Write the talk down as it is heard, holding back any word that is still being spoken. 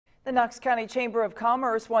The Knox County Chamber of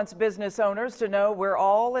Commerce wants business owners to know we're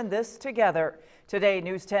all in this together. Today,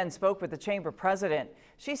 News 10 spoke with the Chamber president.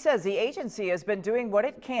 She says the agency has been doing what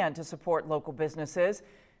it can to support local businesses.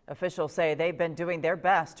 Officials say they've been doing their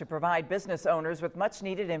best to provide business owners with much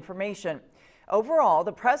needed information. Overall,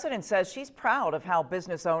 the president says she's proud of how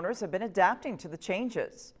business owners have been adapting to the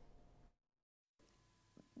changes.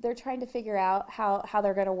 They're trying to figure out how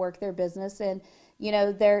they're going to work their business, and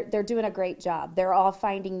they're doing a great job. They're all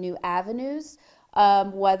finding new avenues,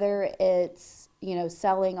 whether it's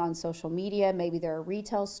selling on social media, maybe they're a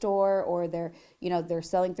retail store, or they're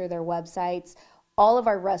selling through their websites. All of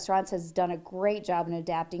our restaurants has done a great job in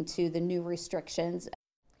adapting to the new restrictions.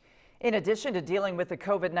 In addition to dealing with the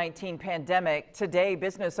COVID-19 pandemic, today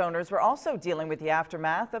business owners were also dealing with the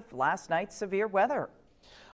aftermath of last night's severe weather.